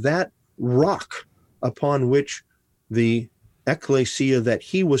be that rock upon which the ecclesia that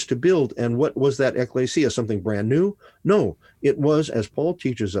he was to build. And what was that ecclesia? Something brand new? No, it was, as Paul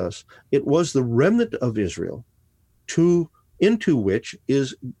teaches us, it was the remnant of Israel into which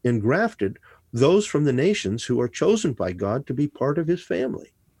is engrafted those from the nations who are chosen by God to be part of his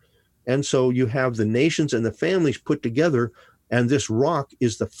family. And so you have the nations and the families put together, and this rock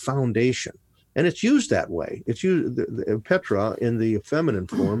is the foundation. And it's used that way. It's used, Petra in the feminine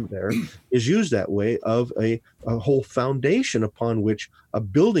form there is used that way of a whole foundation upon which a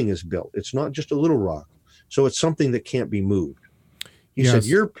building is built. It's not just a little rock. So it's something that can't be moved. He said,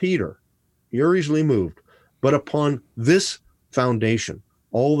 you're Peter, you're easily moved, but upon this foundation,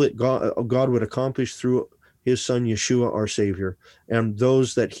 all that God would accomplish through his son, Yeshua, our Savior, and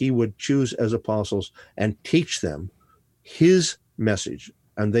those that he would choose as apostles and teach them his message,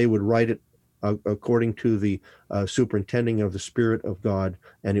 and they would write it according to the superintending of the Spirit of God,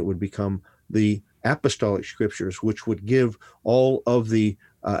 and it would become the apostolic scriptures, which would give all of the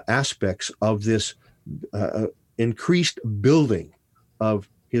aspects of this increased building of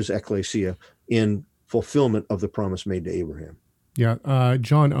his ecclesia in fulfillment of the promise made to Abraham. Yeah,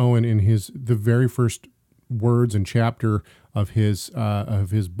 John Owen, in the very first words and chapter of his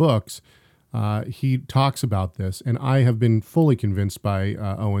books, he talks about this, and I have been fully convinced by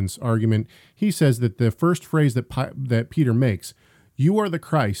Owen's argument. He says that the first phrase that Peter makes, "You are the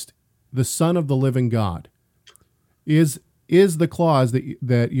Christ, the Son of the living God," is the clause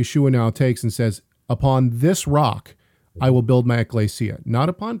that Yeshua now takes and says, "Upon this rock I will build my ecclesia," not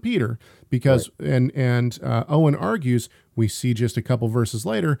upon Peter, because right. and Owen argues, we see just a couple verses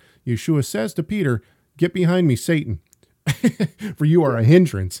later, Yeshua says to Peter, "Get behind me, Satan." For you are a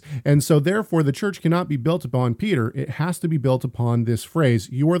hindrance. And so therefore the church cannot be built upon Peter. It has to be built upon this phrase,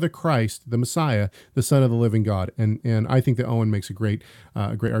 "You are the Christ, the Messiah, the Son of the living God." And I think that Owen makes a great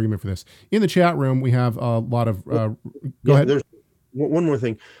argument for this. In the chat room, we have a lot of, go ahead. There's one more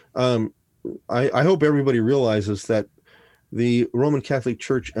thing. I hope everybody realizes that the Roman Catholic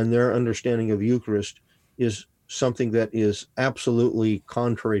Church and their understanding of the Eucharist is something that is absolutely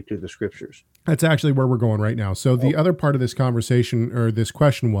contrary to the scriptures. That's actually where we're going right now. So the other part of this conversation or this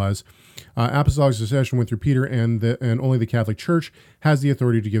question was, apostolic succession went through Peter, and only the Catholic Church has the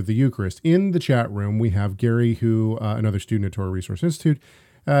authority to give the Eucharist. In the chat room, we have Gary, who another student at Torah Resource Institute,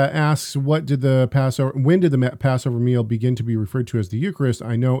 asks, when did the Passover meal begin to be referred to as the Eucharist?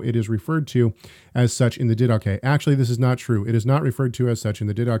 I know it is referred to as such in the Didache. Actually, this is not true. It is not referred to as such in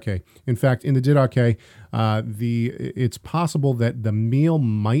the Didache. In fact, in the Didache, it's possible that the meal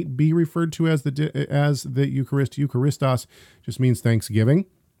might be referred to as the Eucharist. Eucharistos just means Thanksgiving.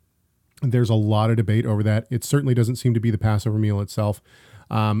 There's a lot of debate over that. It certainly doesn't seem to be the Passover meal itself.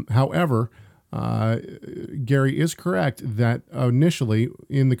 However, Gary is correct that initially,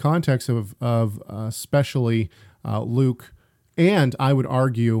 in the context of especially Luke, and I would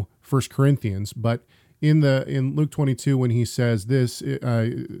argue 1 Corinthians, but in Luke 22, when he says this,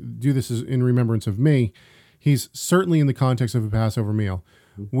 do this in remembrance of me, he's certainly in the context of a Passover meal.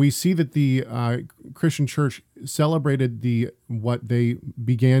 We see that the Christian Church celebrated what they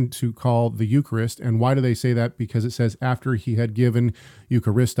began to call the Eucharist. And why do they say that? Because it says after he had given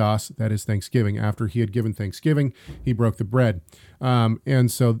Eucharistos, that is Thanksgiving. After he had given Thanksgiving, he broke the bread. And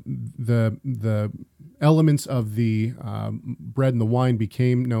so the elements of the bread and the wine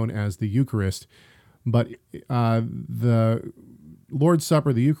became known as the Eucharist. But the Lord's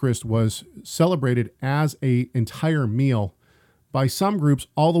Supper, the Eucharist, was celebrated as an entire meal by some groups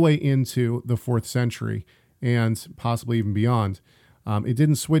all the way into the 4th century and possibly even beyond. It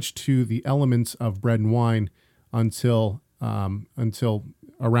didn't switch to the elements of bread and wine until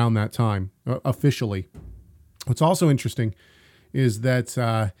around that time, officially. What's also interesting is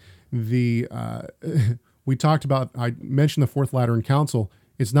that we talked about, I mentioned the Fourth Lateran Council.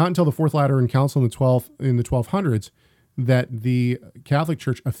 It's not until the Fourth Lateran Council in the 1200s that the Catholic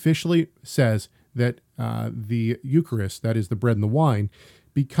Church officially says that the Eucharist, that is the bread and the wine,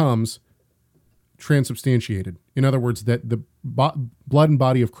 becomes transubstantiated. In other words, that the blood and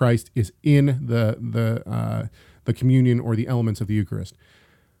body of Christ is in the communion or the elements of the Eucharist.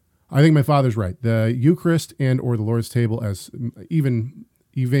 I think my father's right. The Eucharist and or the Lord's table, as even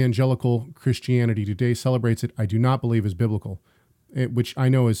evangelical Christianity today celebrates it, I do not believe is biblical. Which I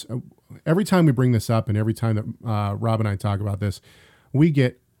know is, every time we bring this up and every time that Rob and I talk about this, we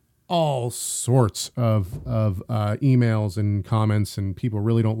get all sorts of emails and comments, and people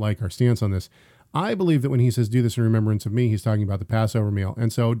really don't like our stance on this. I believe that when he says do this in remembrance of me, he's talking about the Passover meal.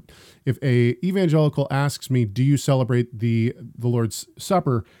 And so if a evangelical asks me, do you celebrate the Lord's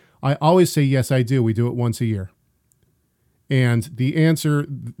Supper? I always say, yes, I do. We do it once a year. And the answer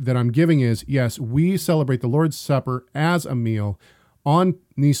that I'm giving is, yes, we celebrate the Lord's Supper as a meal on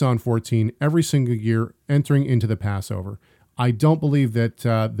Nisan 14 every single year, entering into the Passover. I don't believe that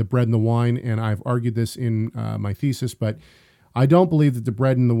the bread and the wine, and I've argued this in my thesis, but I don't believe that the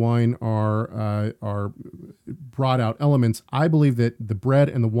bread and the wine are brought out elements. I believe that the bread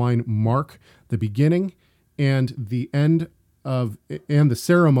and the wine mark the beginning and the end of, and the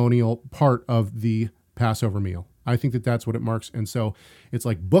ceremonial part of the Passover meal. I think that that's what it marks. And so it's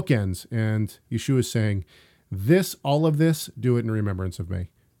like bookends, and Yeshua is saying, all of this, do it in remembrance of me.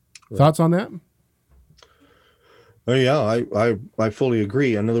 Right. Thoughts on that? Oh, yeah, I fully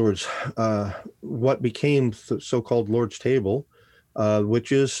agree. In other words, what became the so-called Lord's table,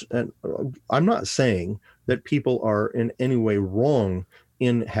 which is, and I'm not saying that people are in any way wrong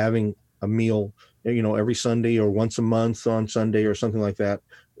in having a meal, every Sunday or once a month on Sunday or something like that,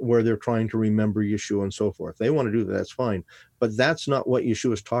 where they're trying to remember Yeshua and so forth. They want to do that, that's fine. But that's not what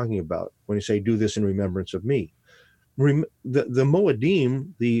Yeshua is talking about when you say, do this in remembrance of me. The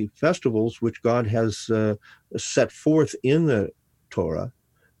Moedim, the festivals which God has set forth in the Torah,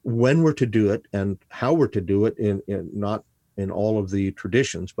 when we're to do it and how we're to do it, in not in all of the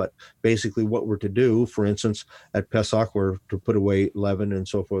traditions, but basically what we're to do. For instance, at Pesach, we're to put away leaven and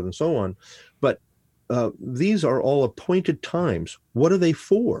so forth and so on. But these are all appointed times. What are they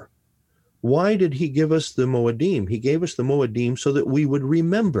for? Why did he give us the Moedim? He gave us the Moedim so that we would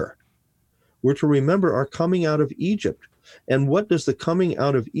remember. We're to remember our coming out of Egypt. And what does the coming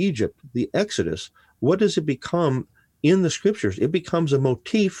out of Egypt, the Exodus, what does it become in the scriptures? It becomes a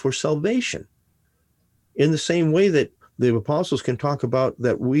motif for salvation. In the same way that the apostles can talk about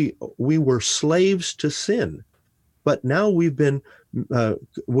that we were slaves to sin, but now we've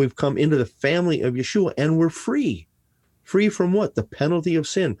come into the family of Yeshua, and we're free. Free from what? The penalty of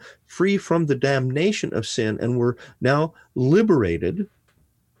sin, free from the damnation of sin, and we're now liberated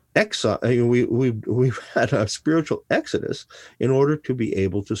exile. We've had a spiritual exodus in order to be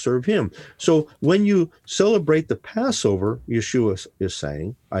able to serve him. So when you celebrate the Passover, Yeshua is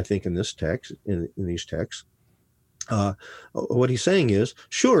saying, I think in this text, in these texts, what he's saying is,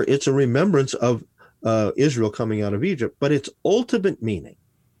 sure, it's a remembrance of Israel coming out of Egypt, but its ultimate meaning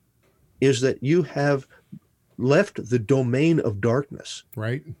is that you have left the domain of darkness,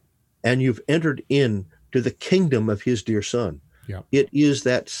 Right. and you've entered in to the kingdom of his dear son. Yeah. It is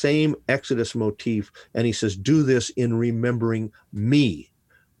that same Exodus motif. And he says, do this in remembering me.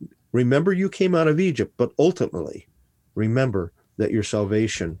 Remember you came out of Egypt, but ultimately remember that your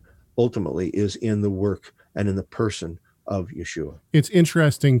salvation ultimately is in the work and in the person of Yeshua. It's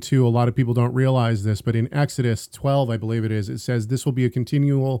interesting too. A lot of people don't realize this, but in Exodus 12, I believe it is, it says this will be a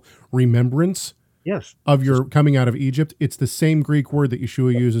continual remembrance Yes. of your coming out of Egypt. It's the same Greek word that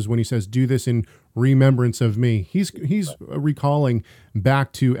Yeshua uses when he says, do this in remembrance of me. He's recalling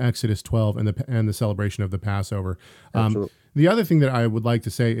back to Exodus 12 and the celebration of the Passover. Absolutely. The other thing that I would like to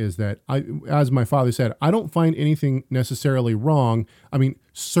say is that as my father said, I don't find anything necessarily wrong. I mean,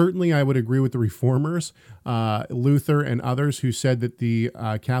 certainly I would agree with the reformers, Luther and others who said that the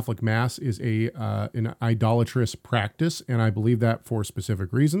Catholic Mass is an idolatrous practice. And I believe that for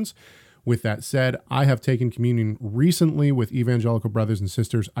specific reasons. With that said, I have taken communion recently with evangelical brothers and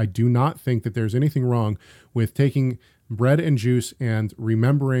sisters. I do not think that there's anything wrong with taking bread and juice and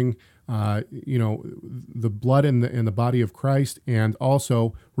remembering, the blood and the body of Christ, and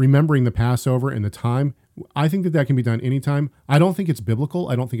also remembering the Passover and the time. I think that can be done anytime. I don't think it's biblical.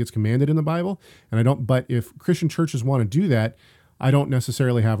 I don't think it's commanded in the Bible, but if Christian churches want to do that, I don't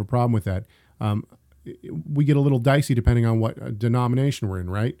necessarily have a problem with that. We get a little dicey depending on what denomination we're in,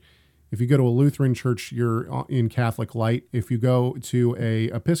 right? If you go to a Lutheran church, you're in Catholic light. If you go to a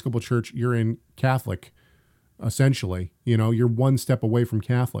Episcopal church, you're in Catholic, essentially. You're one step away from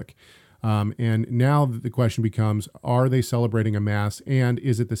Catholic. And now the question becomes, are they celebrating a Mass? And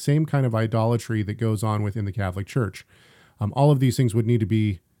is it the same kind of idolatry that goes on within the Catholic Church? All of these things would need to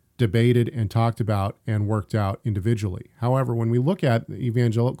be debated and talked about and worked out individually. However, when we look at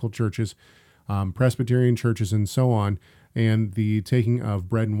evangelical churches, Presbyterian churches, and so on, and the taking of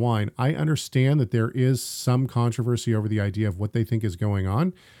bread and wine, I understand that there is some controversy over the idea of what they think is going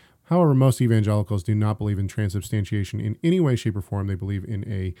on. However, most evangelicals do not believe in transubstantiation in any way, shape, or form. They believe in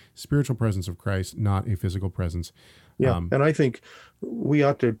a spiritual presence of Christ, not a physical presence. Yeah, and I think we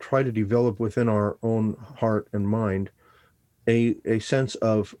ought to try to develop within our own heart and mind a sense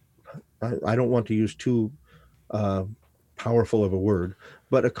of, I don't want to use too powerful of a word,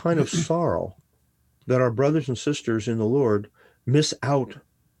 but a kind of sorrow that our brothers and sisters in the Lord miss out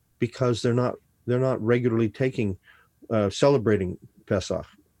because they're not regularly celebrating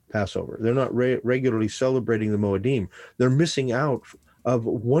Passover. They're not regularly celebrating the Moedim. They're missing out of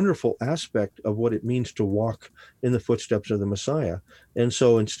a wonderful aspect of what it means to walk in the footsteps of the Messiah. And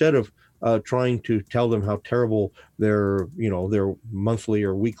so instead of trying to tell them how terrible their monthly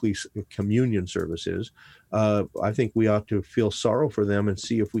or weekly communion service is, I think we ought to feel sorrow for them and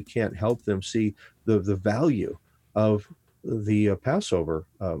see if we can't help them see the value of the Passover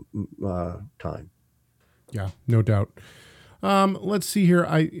time. Yeah, no doubt. Let's see here.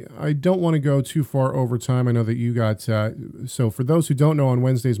 I don't want to go too far over time. I know that you got, so for those who don't know, on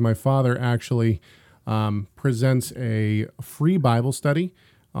Wednesdays, my father actually presents a free Bible study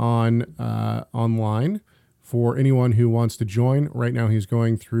online for anyone who wants to join. Right now, he's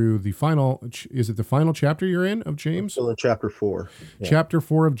going through the final, is it the final chapter you're in of James? Still in chapter 4. Yeah. Chapter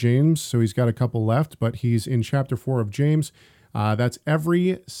 4 of James. So he's got a couple left, but he's in chapter 4 of James. That's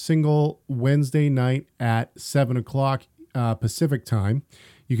every single Wednesday night at 7 o'clock Pacific time.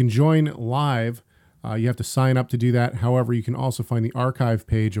 You can join live. You have to sign up to do that. However, you can also find the archive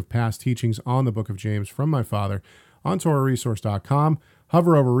page of past teachings on the book of James from my father on TorahResource.com.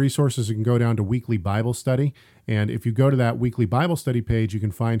 Hover over resources, you can go down to weekly Bible study. And if you go to that weekly Bible study page, you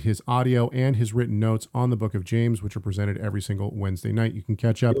can find his audio and his written notes on the book of James, which are presented every single Wednesday night. You can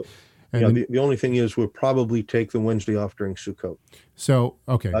catch up. And the only thing is we'll probably take the Wednesday off during Sukkot. So,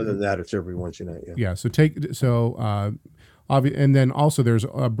 okay. Other than that, it's every Wednesday night. Yeah. And then also there's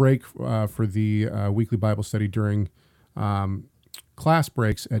a break for the weekly Bible study during class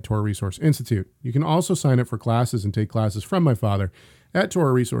breaks at Torah Resource Institute. You can also sign up for classes and take classes from my father at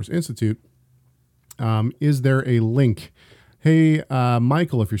Torah Resource Institute. Is there a link? Hey,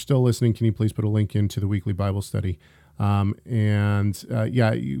 Michael, if you're still listening, can you please put a link into the weekly Bible study? There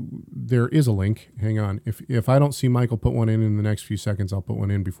is a link. Hang on. If I don't see Michael put one in the next few seconds, I'll put one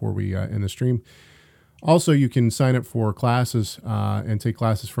in before we end the stream. Also, you can sign up for classes and take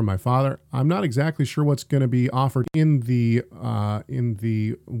classes from my father. I'm not exactly sure what's going to be offered in the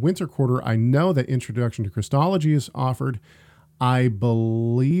winter quarter. I know that Introduction to Christology is offered. I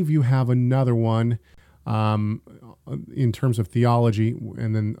believe you have another one in terms of theology,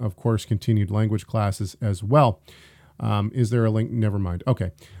 and then, of course, continued language classes as well. Is there a link? Never mind. Okay.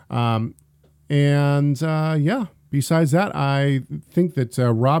 Yeah. Besides that, I think that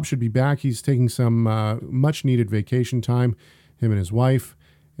Rob should be back. He's taking some much-needed vacation time, him and his wife.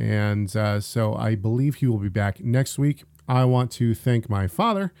 And so I believe he will be back next week. I want to thank my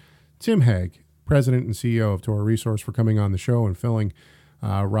father, Tim Hague, President and CEO of Torah Resource, for coming on the show and filling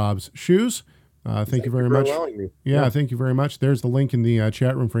Rob's shoes. Thank you very much. Yeah, thank you very much. There's the link in the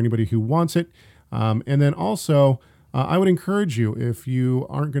chat room for anybody who wants it. And then also, I would encourage you, if you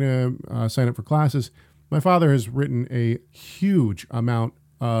aren't going to sign up for classes, my father has written a huge amount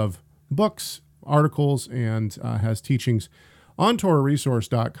of books, articles, and has teachings on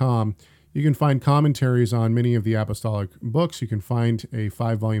TorahResource.com. You can find commentaries on many of the apostolic books. You can find a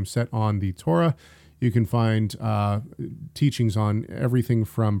 5-volume set on the Torah. You can find teachings on everything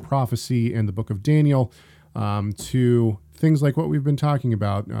from prophecy and the book of Daniel to things like what we've been talking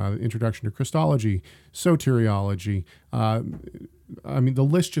about, Introduction to Christology, soteriology. The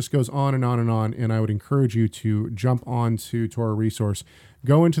list just goes on and on and on, and I would encourage you to jump onto Torah Resource,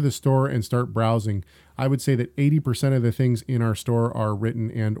 go into the store and start browsing. I would say that 80% of the things in our store are written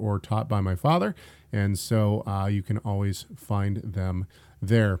and or taught by my father, and so you can always find them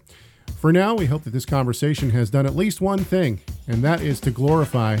there. For now, we hope that this conversation has done at least one thing, and that is to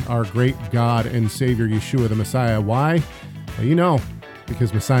glorify our great God and Savior, Yeshua the Messiah. Why? Well,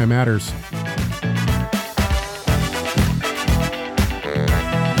 because Messiah matters.